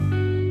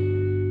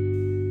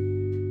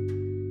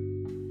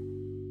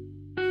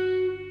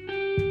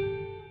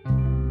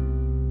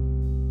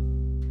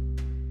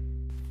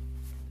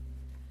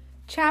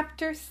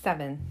Chapter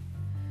 7.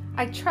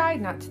 I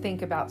tried not to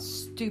think about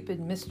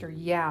stupid Mr.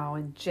 Yao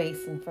and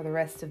Jason for the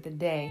rest of the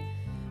day,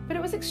 but it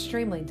was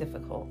extremely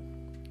difficult.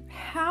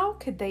 How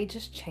could they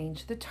just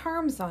change the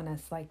terms on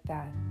us like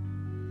that?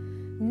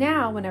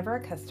 Now, whenever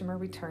a customer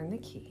returned the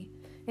key,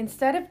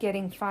 instead of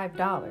getting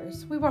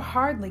 $5, we were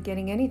hardly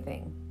getting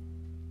anything.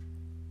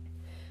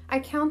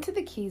 I counted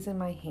the keys in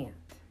my hand.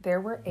 There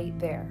were 8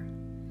 there.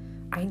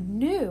 I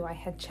knew I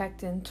had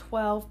checked in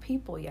 12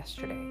 people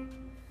yesterday.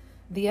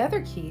 The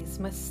other keys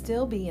must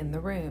still be in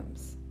the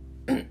rooms.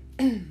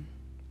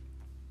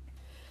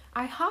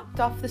 I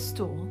hopped off the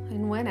stool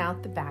and went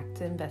out the back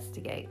to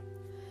investigate.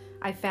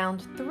 I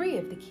found 3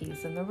 of the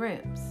keys in the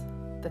rooms.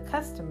 The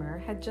customer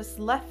had just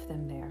left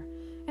them there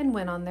and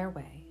went on their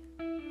way.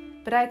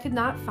 But I could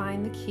not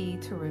find the key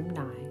to room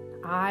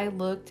 9. I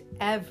looked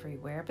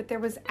everywhere, but there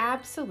was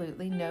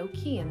absolutely no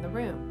key in the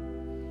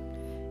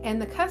room.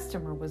 And the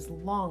customer was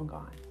long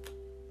gone.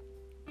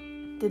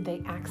 Did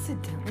they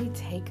accidentally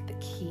take the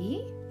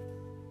key?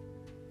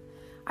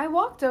 I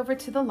walked over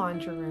to the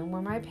laundry room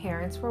where my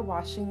parents were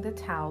washing the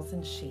towels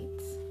and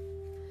sheets.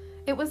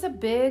 It was a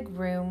big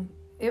room.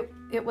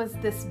 It was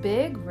this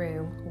big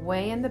room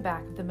way in the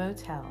back of the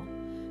motel,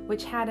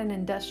 which had an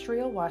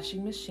industrial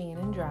washing machine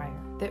and dryer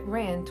that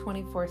ran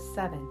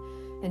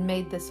 24/7 and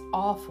made this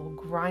awful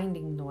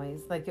grinding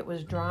noise like it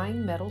was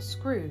drying metal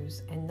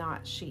screws and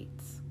not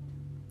sheets.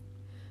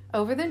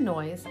 Over the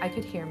noise, I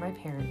could hear my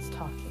parents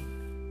talking.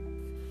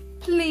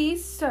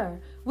 "Please, sir,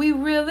 we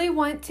really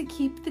want to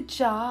keep the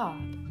job."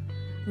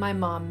 My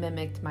mom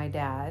mimicked my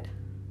dad.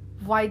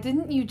 "Why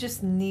didn't you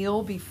just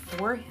kneel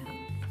before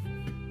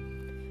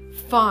him?"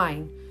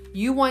 "Fine.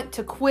 You want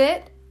to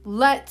quit?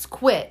 Let's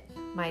quit,"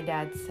 my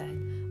dad said.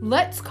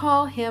 "Let's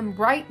call him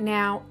right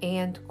now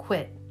and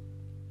quit."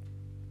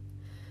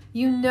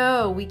 "You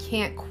know we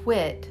can't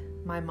quit,"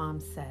 my mom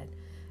said.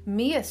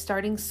 "Mia's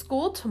starting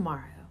school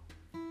tomorrow."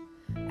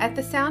 At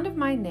the sound of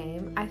my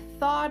name, I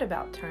thought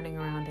about turning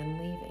around and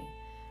leaving.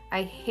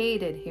 I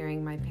hated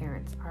hearing my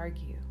parents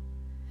argue.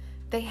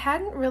 They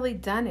hadn't really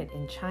done it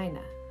in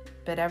China,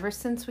 but ever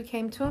since we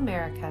came to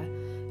America,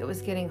 it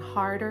was getting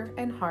harder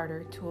and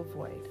harder to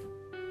avoid.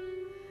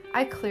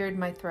 I cleared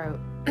my throat.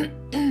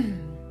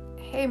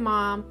 "Hey,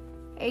 Mom.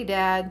 Hey,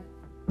 Dad."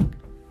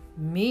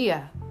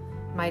 "Mia,"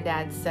 my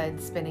dad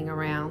said, spinning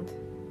around.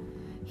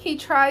 He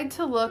tried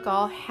to look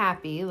all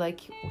happy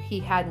like he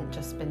hadn't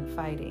just been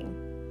fighting.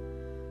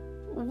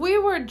 "We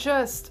were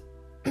just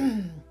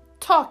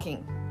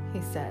talking," he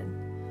said.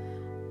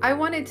 I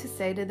wanted to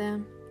say to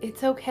them,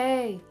 "It's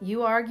okay.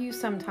 You argue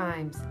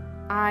sometimes.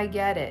 I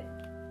get it."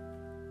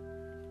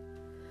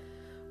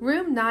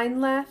 Room 9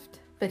 left,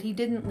 but he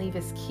didn't leave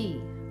his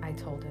key, I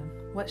told him.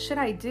 What should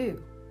I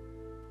do?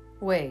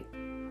 "Wait,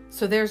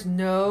 so there's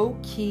no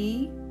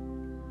key?"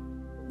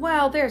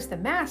 "Well, there's the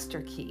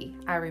master key,"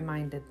 I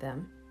reminded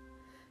them.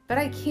 "But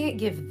I can't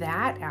give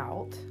that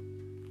out."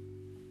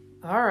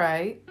 "All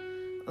right.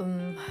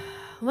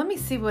 Let me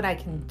see what I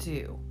can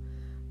do,"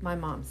 my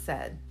mom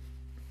said.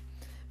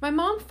 My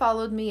mom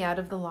followed me out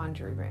of the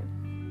laundry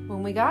room.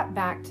 When we got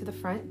back to the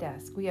front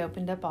desk, we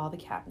opened up all the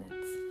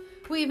cabinets.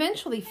 We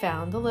eventually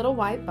found a little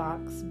white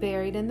box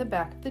buried in the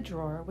back of the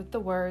drawer with the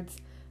words,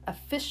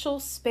 "Official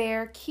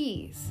Spare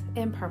Keys"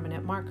 in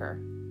permanent marker.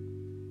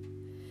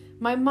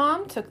 My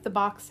mom took the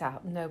box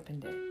out and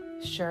opened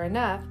it. Sure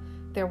enough,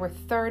 there were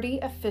 30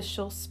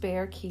 official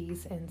spare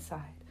keys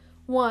inside,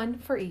 1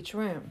 for each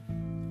room.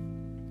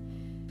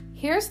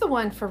 "Here's the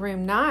one for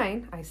room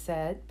 9, I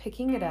said,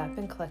 picking it up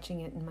and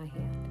clutching it in my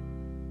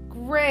hand.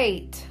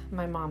 "Great,"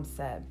 my mom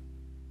said.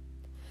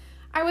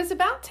 I was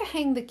about to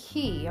hang the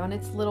key on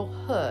its little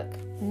hook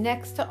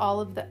next to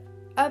all of the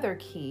other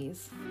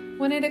keys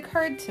when it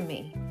occurred to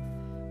me,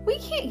 we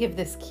can't give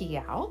this key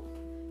out.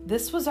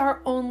 This was our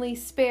only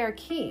spare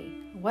key.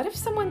 What if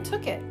someone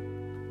took it?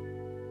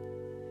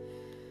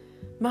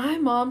 My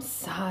mom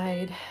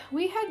sighed.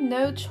 We had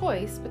no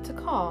choice but to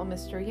call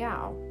Mr.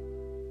 Yao.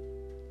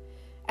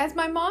 As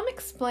my mom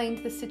explained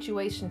the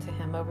situation to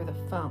him over the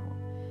phone,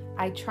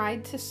 I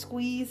tried to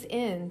squeeze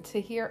in to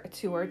her.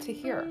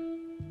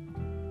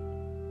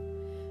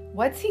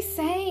 "What's he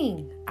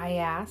saying?" I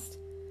asked,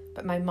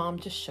 but my mom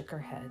just shook her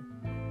head.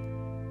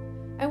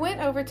 I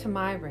went over to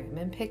my room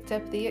and picked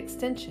up the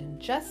extension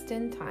just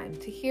in time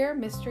to hear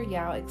Mr.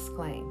 Yao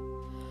exclaim,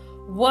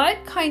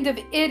 "What kind of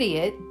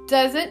idiot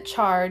doesn't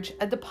charge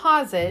a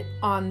deposit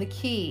on the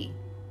key?"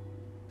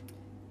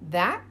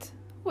 That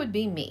would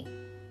be me.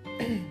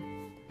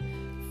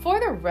 For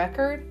the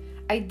record,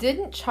 I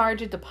didn't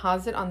charge a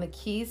deposit on the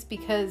keys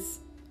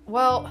because,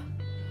 well,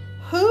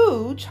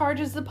 who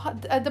charges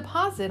a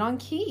deposit on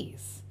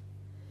keys?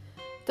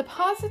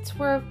 Deposits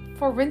were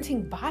for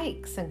renting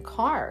bikes and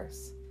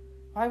cars.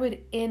 Why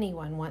would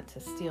anyone want to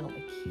steal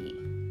the key?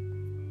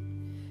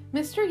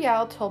 Mr.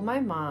 Yao told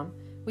my mom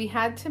we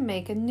had to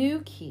make a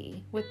new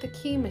key with the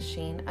key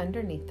machine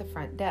underneath the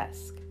front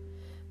desk.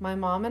 My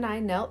mom and I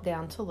knelt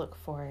down to look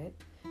for it.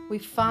 We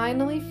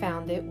finally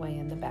found it way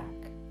in the back.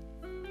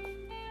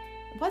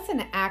 It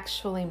wasn't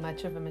actually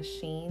much of a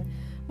machine,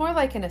 more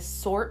like an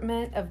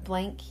assortment of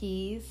blank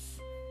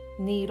keys,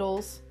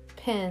 needles,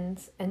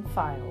 pens, and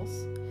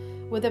files,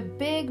 with a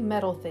big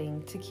metal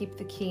thing to keep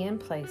the key in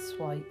place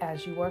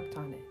as you worked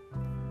on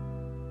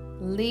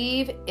it.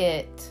 "Leave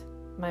it,"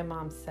 my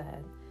mom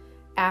said.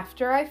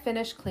 "After I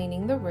finish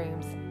cleaning the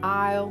rooms,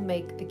 I'll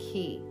make the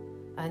key.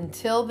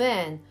 Until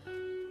then,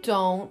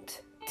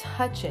 don't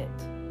touch it,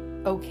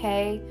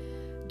 okay?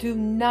 Do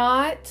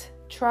not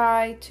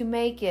try to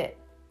make it."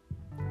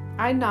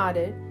 I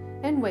nodded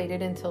and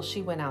waited until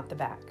she went out the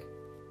back.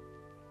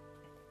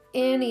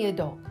 Any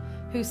adult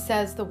who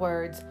says the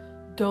words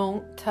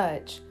 "don't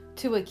touch"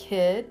 to a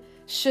kid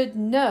should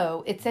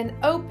know it's an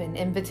open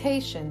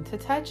invitation to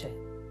touch it.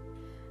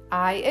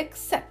 I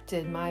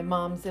accepted my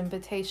mom's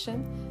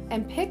invitation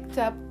and picked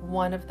up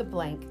one of the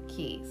blank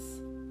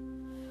keys.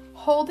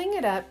 Holding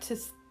it up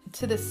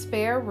to the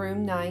spare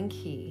room 9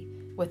 key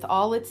with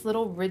all its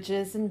little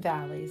ridges and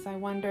valleys, I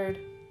wondered,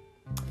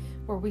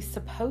 were we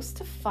supposed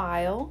to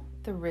file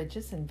the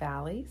ridges and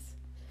valleys?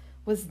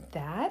 Was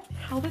that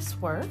how this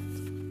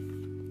worked?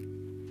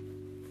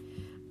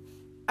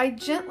 I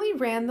gently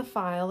ran the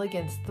file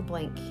against the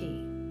blank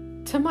key.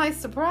 To my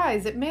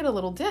surprise, it made a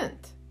little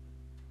dent.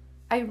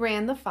 I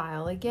ran the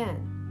file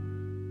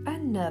again.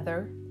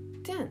 Another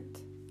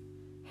dent.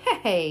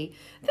 Hey,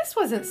 this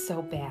wasn't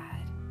so bad.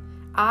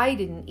 I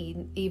didn't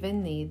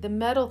even need the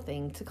metal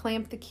thing to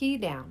clamp the key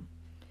down.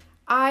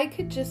 I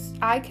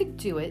could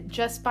do it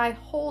just by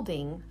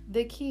holding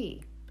the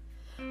key.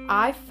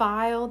 I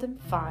filed and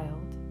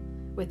filed.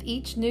 With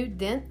each new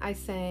dent, I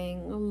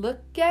sang,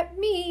 "Look at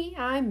me,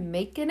 I'm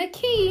making a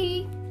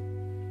key."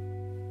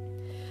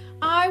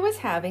 I was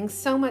having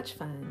so much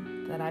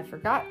fun that I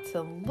forgot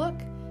to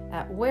look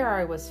at where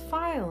I was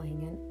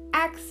filing and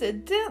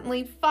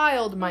accidentally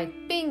filed my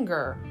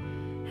finger.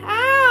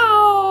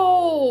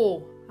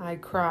 "Ow!" I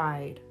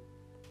cried.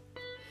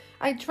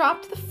 I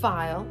dropped the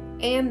file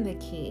and the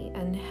key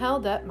and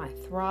held up my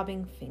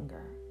throbbing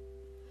finger.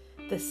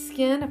 The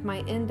skin of my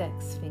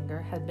index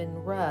finger had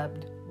been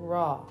rubbed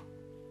raw,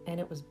 and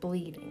it was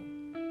bleeding.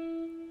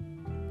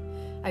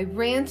 I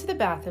ran to the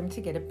bathroom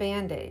to get a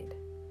Band-Aid,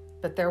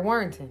 but there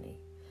weren't any,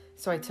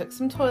 so I took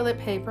some toilet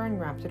paper and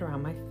wrapped it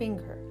around my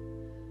finger.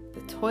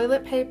 The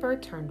toilet paper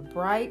turned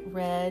bright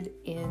red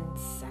in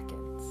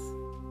seconds.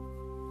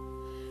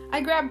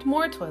 I grabbed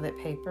more toilet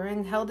paper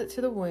and held it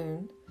to the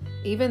wound,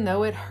 even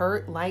though it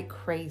hurt like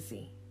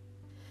crazy.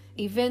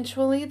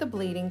 Eventually, the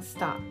bleeding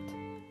stopped.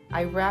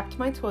 I wrapped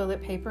my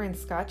toilet paper in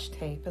Scotch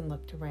tape and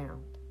looked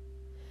around.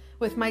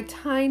 With my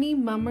tiny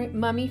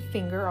mummy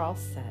finger all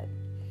set,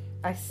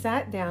 I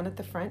sat down at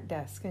the front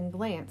desk and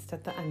glanced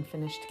at the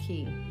unfinished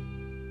key.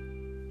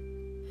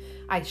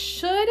 I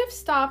should have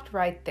stopped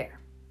right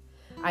there.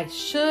 I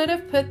should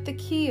have put the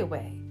key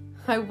away.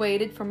 I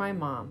waited for my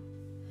mom.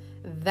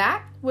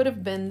 That would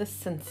have been the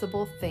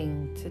sensible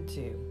thing to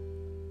do.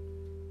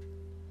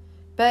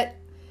 But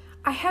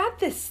I had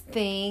this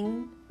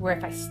thing where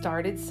if I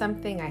started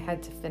something, I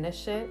had to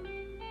finish it.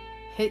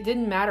 It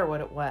didn't matter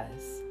what it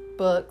was.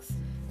 Books,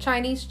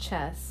 Chinese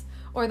chess,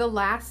 or the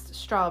last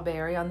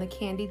strawberry on the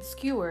candied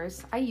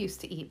skewers I used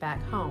to eat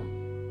back home.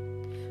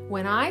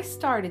 When I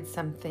started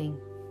something,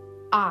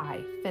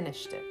 I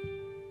finished it.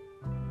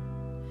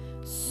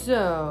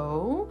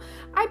 So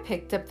I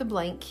picked up the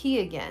blank key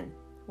again.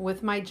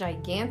 With my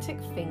gigantic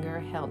finger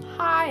held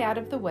high out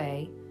of the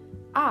way,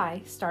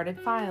 I started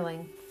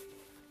filing.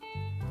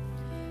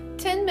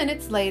 10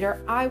 minutes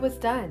later, I was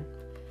done.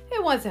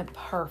 It wasn't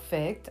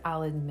perfect,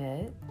 I'll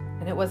admit,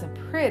 and it wasn't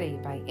pretty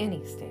by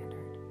any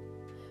standard.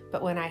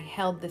 But when I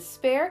held the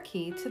spare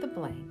key to the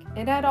blank,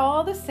 it had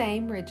all the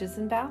same ridges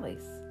and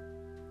valleys.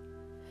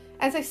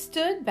 As I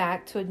stood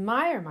back to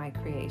admire my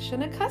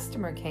creation, a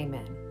customer came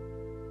in.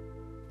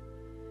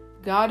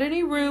 "Got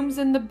any rooms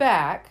in the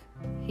back?"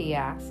 he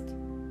asked.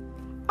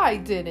 I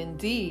did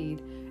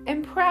indeed,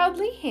 and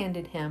proudly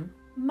handed him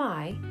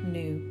my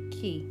new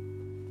key.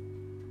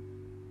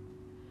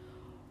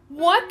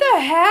 "What the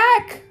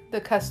heck?"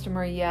 the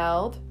customer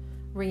yelled,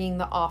 ringing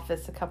the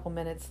office a couple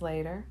minutes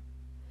later.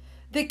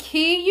 "The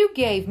key you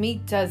gave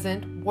me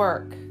doesn't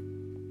work."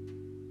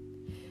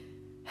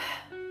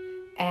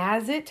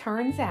 As it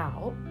turns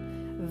out,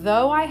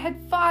 though I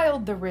had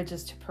filed the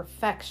ridges to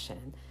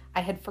perfection,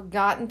 I had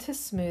forgotten to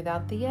smooth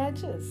out the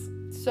edges.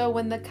 So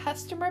when the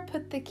customer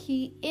put the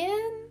key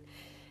in,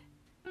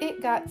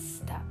 it got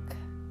stuck.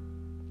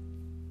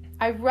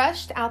 I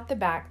rushed out the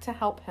back to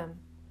help him.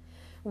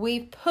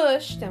 We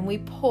pushed and we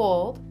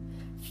pulled.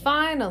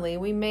 Finally,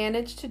 we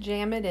managed to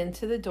jam it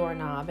into the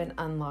doorknob and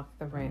unlock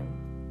the room.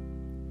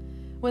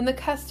 When the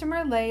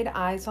customer laid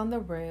eyes on the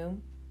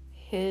room,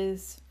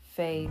 his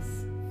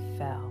face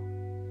fell.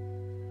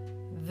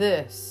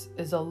 "This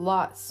is a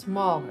lot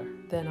smaller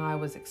than I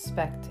was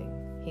expecting,"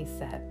 he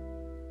said.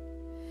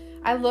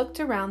 I looked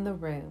around the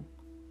room.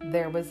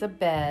 There was a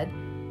bed,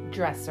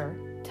 dresser,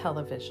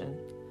 television,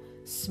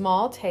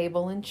 small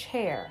table and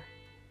chair.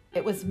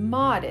 It was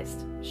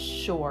modest,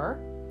 sure,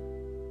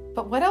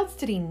 but what else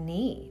did he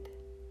need?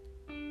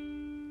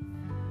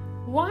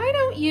 "Why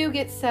don't you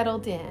get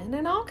settled in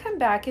and I'll come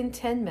back in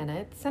 10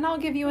 minutes and I'll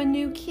give you a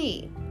new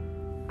key?"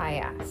 I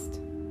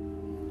asked.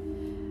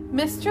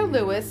 Mr.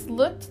 Lewis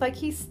looked like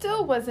he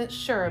still wasn't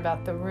sure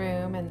about the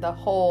room and the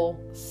whole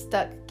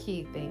stuck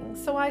key thing,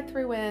 so I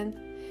threw in,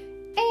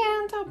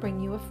 "And I'll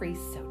bring you a free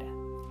soda.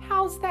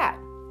 How's that?"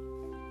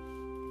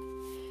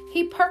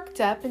 He perked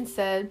up and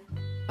said,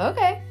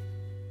 "Okay."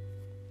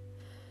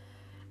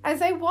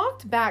 As I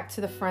walked back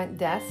to the front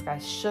desk, I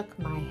shook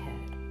my head.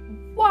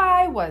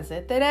 Why was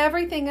it that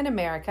everything in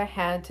America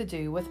had to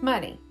do with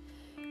money?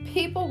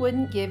 People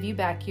wouldn't give you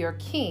back your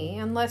key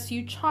unless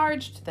you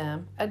charged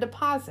them a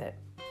deposit.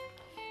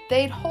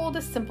 They'd hold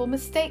a simple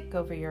mistake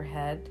over your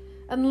head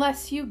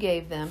unless you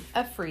gave them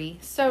a free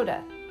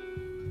soda.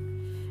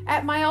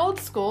 At my old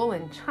school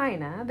in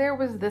China, there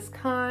was this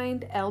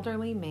kind,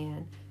 elderly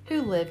man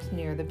who lived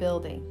near the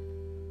building.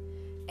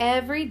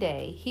 Every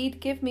day, he'd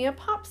give me a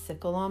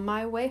popsicle on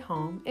my way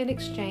home in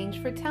exchange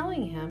for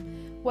telling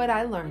him what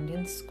I learned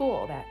in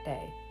school that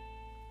day.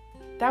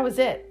 That was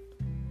it.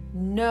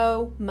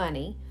 No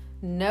money,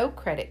 no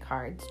credit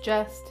cards,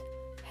 just,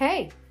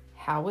 "Hey,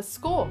 how was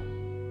school?"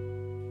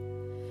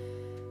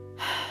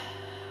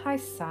 I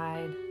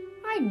sighed.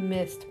 I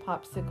missed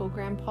Popsicle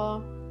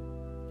Grandpa.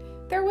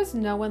 There was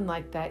no one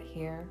like that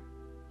here.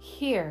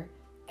 Here,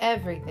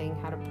 everything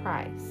had a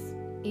price,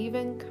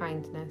 even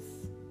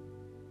kindness.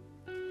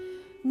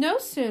 No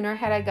sooner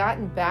had I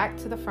gotten back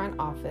to the front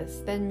office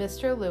than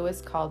Mr.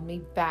 Lewis called me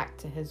back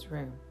to his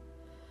room.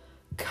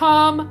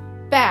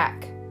 "Come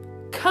back!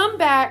 Come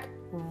back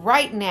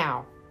right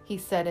now!" he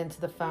said into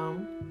the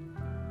phone.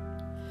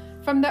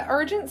 From the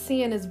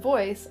urgency in his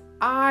voice,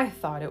 I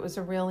thought it was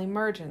a real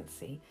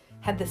emergency.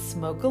 Had the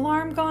smoke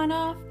alarm gone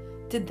off?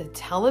 Did the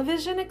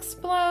television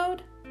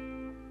explode?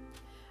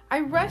 I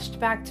rushed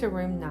back to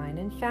room 9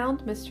 and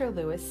found Mr.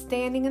 Lewis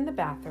standing in the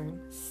bathroom,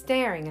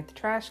 staring at the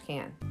trash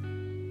can.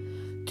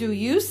 "Do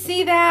you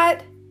see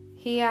that?"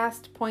 he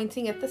asked,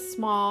 pointing at the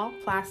small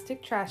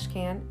plastic trash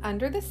can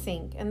under the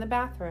sink in the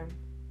bathroom.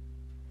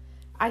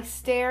 I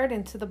stared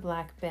into the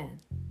black bin.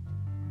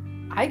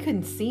 I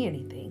couldn't see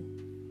anything.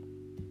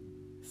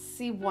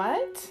 "See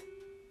what?"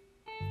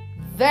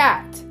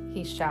 "That!"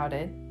 he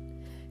shouted.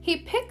 He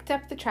picked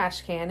up the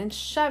trash can and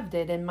shoved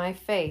it in my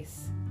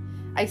face.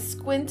 I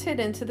squinted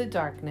into the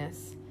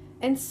darkness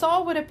and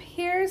saw what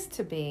appears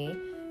to be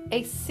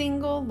a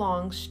single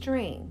long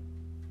string.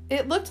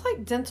 It looked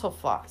like dental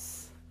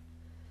floss.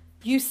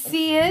 "You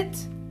see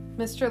it?"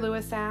 Mr.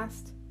 Lewis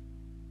asked.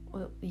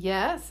 "Well,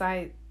 yes,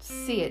 I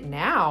see it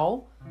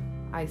now,"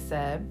 I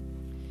said.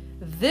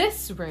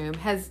 "This room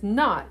has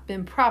not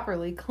been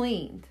properly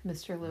cleaned,"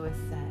 Mr. Lewis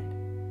said.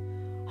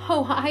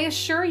 "Oh, I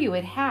assure you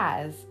it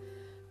has.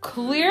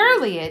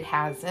 Clearly it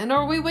hasn't,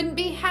 or we wouldn't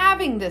be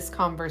having this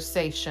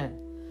conversation.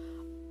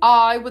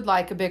 I would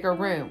like a bigger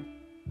room.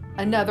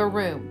 Another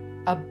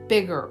room. A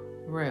bigger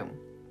room."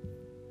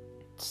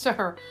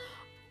 "Sir,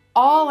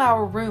 all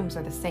our rooms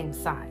are the same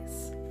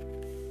size."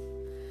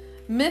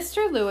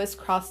 Mr. Lewis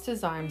crossed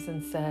his arms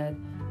and said,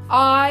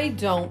 "I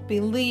don't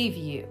believe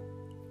you.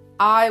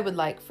 I would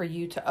like for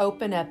you to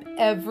open up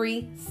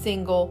every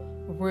single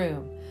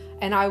room,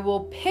 and I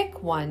will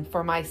pick one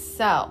for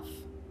myself."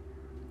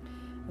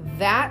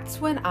 That's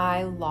when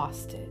I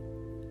lost it.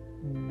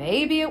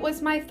 Maybe it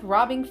was my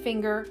throbbing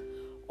finger,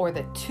 or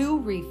the 2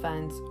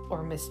 refunds,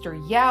 or Mr.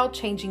 Yao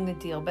changing the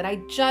deal, but I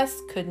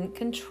just couldn't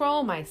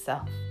control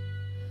myself.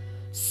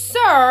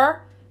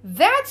 "Sir,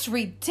 that's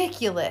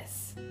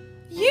ridiculous.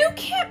 You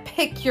can't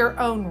pick your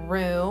own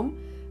room.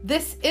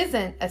 This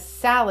isn't a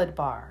salad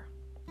bar."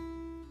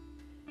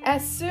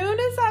 As soon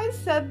as I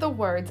said the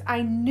words,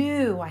 I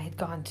knew I had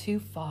gone too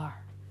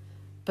far,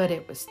 but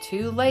it was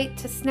too late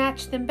to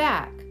snatch them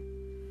back.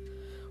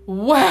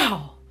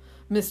 "Well,"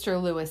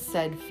 Mr. Lewis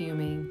said,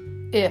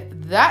 fuming, "if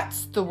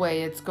that's the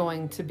way it's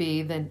going to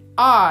be, then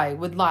I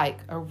would like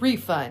a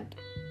refund."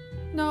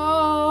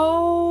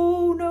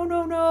 No.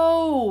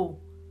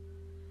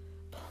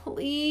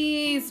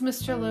 "Please,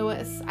 Mr.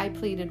 Lewis," I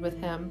pleaded with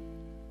him.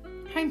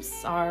 "I'm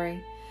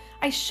sorry.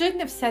 I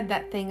shouldn't have said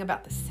that thing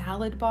about the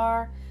salad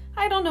bar.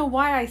 I don't know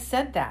why I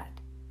said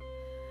that."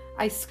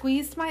 I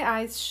squeezed my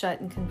eyes shut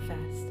and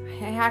confessed.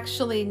 I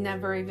actually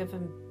never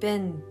even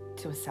been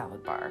to a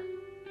salad bar.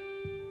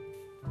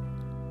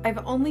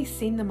 I've only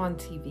seen them on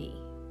TV.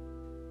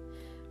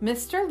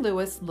 Mr.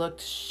 Lewis looked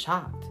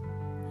shocked.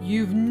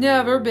 "You've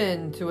never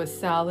been to a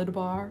salad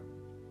bar?"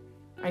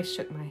 I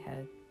shook my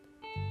head.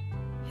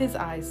 His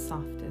eyes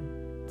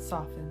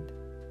softened.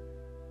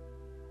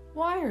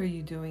 "Why are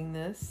you doing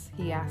this?"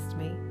 he asked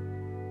me.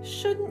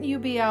 "Shouldn't you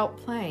be out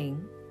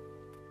playing?"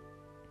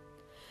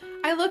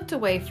 I looked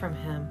away from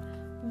him.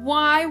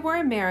 Why were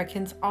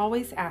Americans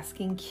always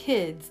asking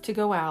kids to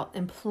go out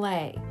and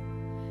play?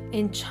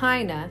 In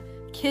China,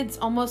 kids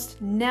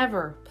almost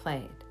never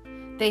played.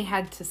 They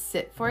had to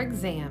sit for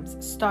exams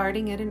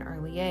starting at an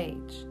early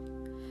age.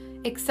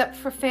 Except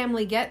for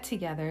family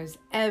get-togethers,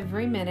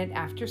 every minute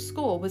after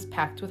school was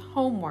packed with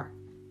homework,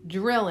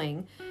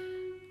 drilling,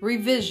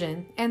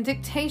 revision, and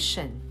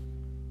dictation.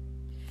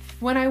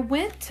 When I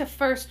went to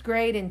first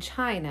grade in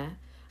China,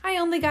 I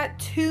only got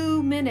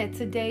 2 minutes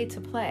a day to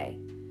play.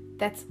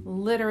 That's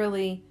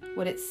literally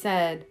what it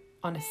said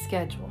on a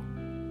schedule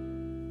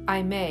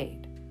I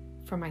made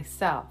for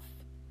myself.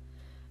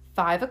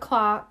 5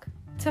 o'clock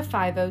to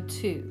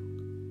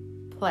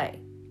 5:02. Play.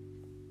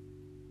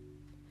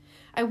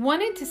 I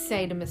wanted to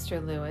say to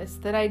Mr. Lewis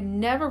that I'd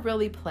never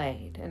really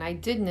played and I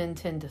didn't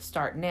intend to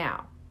start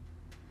now.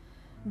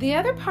 The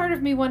other part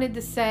of me wanted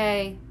to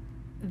say,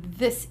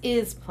 this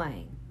is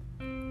playing.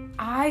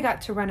 I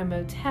got to run a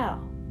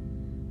motel.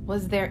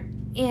 Was there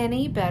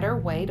any better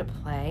way to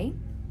play?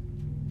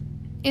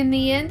 In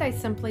the end, I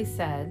simply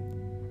said,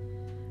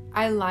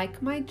 I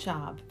like my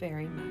job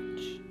very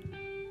much.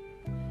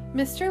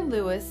 Mr.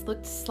 Lewis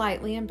looked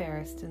slightly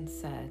embarrassed and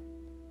said,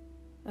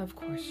 Of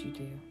course you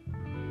do.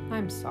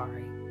 I'm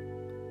sorry.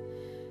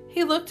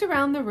 He looked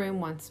around the room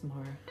once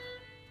more.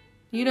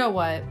 You know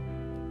what?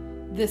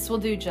 This will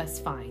do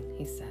just fine,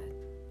 he said.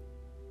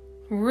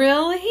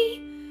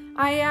 Really?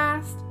 I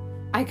asked.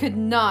 I could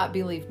not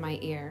believe my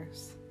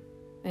ears.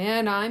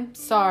 And I'm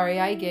sorry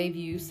I gave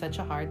you such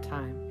a hard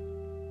time.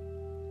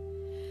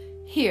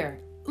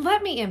 Here,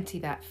 let me empty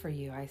that for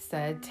you, I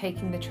said,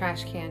 taking the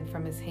trash can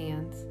from his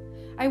hands.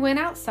 I went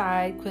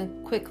outside,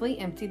 quickly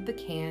emptied the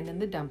can in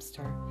the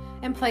dumpster,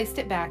 and placed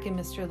it back in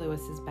Mr.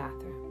 Lewis's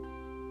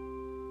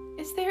bathroom.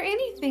 Is there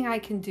anything I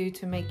can do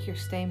to make your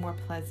stay more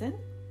pleasant?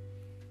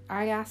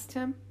 I asked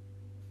him.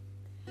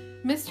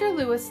 Mr.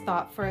 Lewis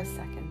thought for a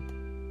second.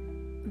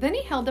 Then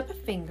he held up a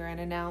finger and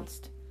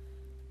announced,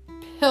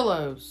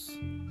 Pillows.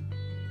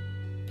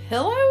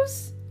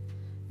 Pillows?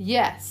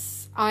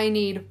 Yes, I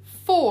need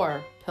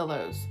 4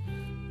 pillows.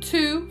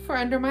 2 for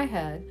under my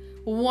head,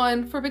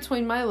 1 for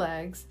between my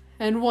legs,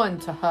 and 1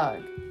 to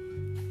hug.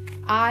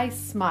 I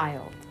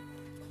smiled.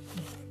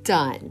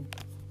 Done.